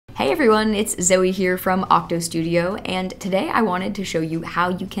Hey everyone, it's Zoe here from OctoStudio, and today I wanted to show you how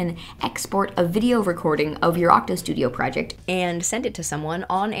you can export a video recording of your OctoStudio project and send it to someone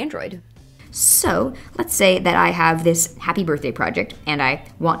on Android. So, let's say that I have this happy birthday project and I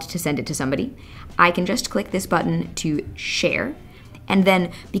want to send it to somebody. I can just click this button to share, and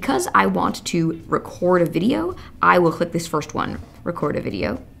then because I want to record a video, I will click this first one, record a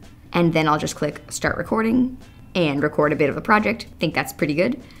video, and then I'll just click start recording and record a bit of the project. I think that's pretty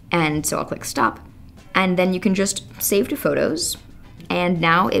good. And so I'll click stop. And then you can just save to photos. And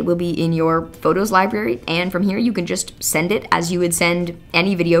now it will be in your photos library. And from here you can just send it as you would send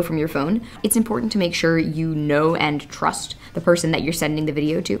any video from your phone. It's important to make sure you know and trust the person that you're sending the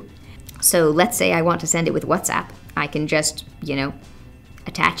video to. So let's say I want to send it with WhatsApp. I can just,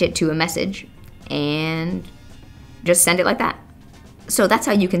 attach it to a message and just send it like that. So that's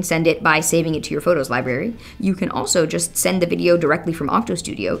how you can send it by saving it to your photos library. You can also just send the video directly from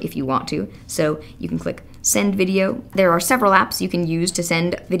OctoStudio if you want to. So you can click send video. There are several apps you can use to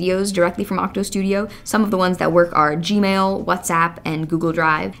send videos directly from OctoStudio. Some of the ones that work are Gmail, WhatsApp, and Google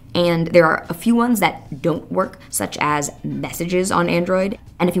Drive. And there are a few ones that don't work, such as Messages on Android.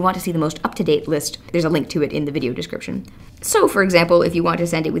 And if you want to see the most up-to-date list, there's a link to it in the video description. So for example, if you want to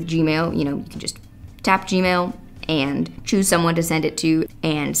send it with Gmail, you can just tap Gmail and choose someone to send it to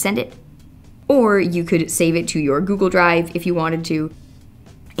and send it. Or you could save it to your Google Drive if you wanted to,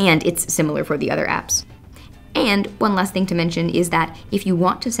 and it's similar for the other apps. And one last thing to mention is that if you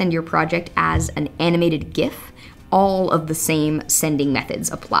want to send your project as an animated GIF, all of the same sending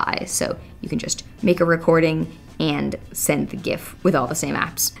methods apply. So you can just make a recording and send the GIF with all the same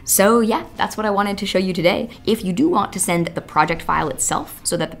apps. So yeah, that's what I wanted to show you today. If you do want to send the project file itself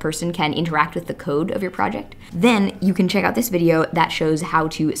so that the person can interact with the code of your project, then you can check out this video that shows how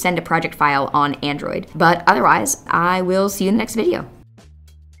to send a project file on Android. But otherwise, I will see you in the next video.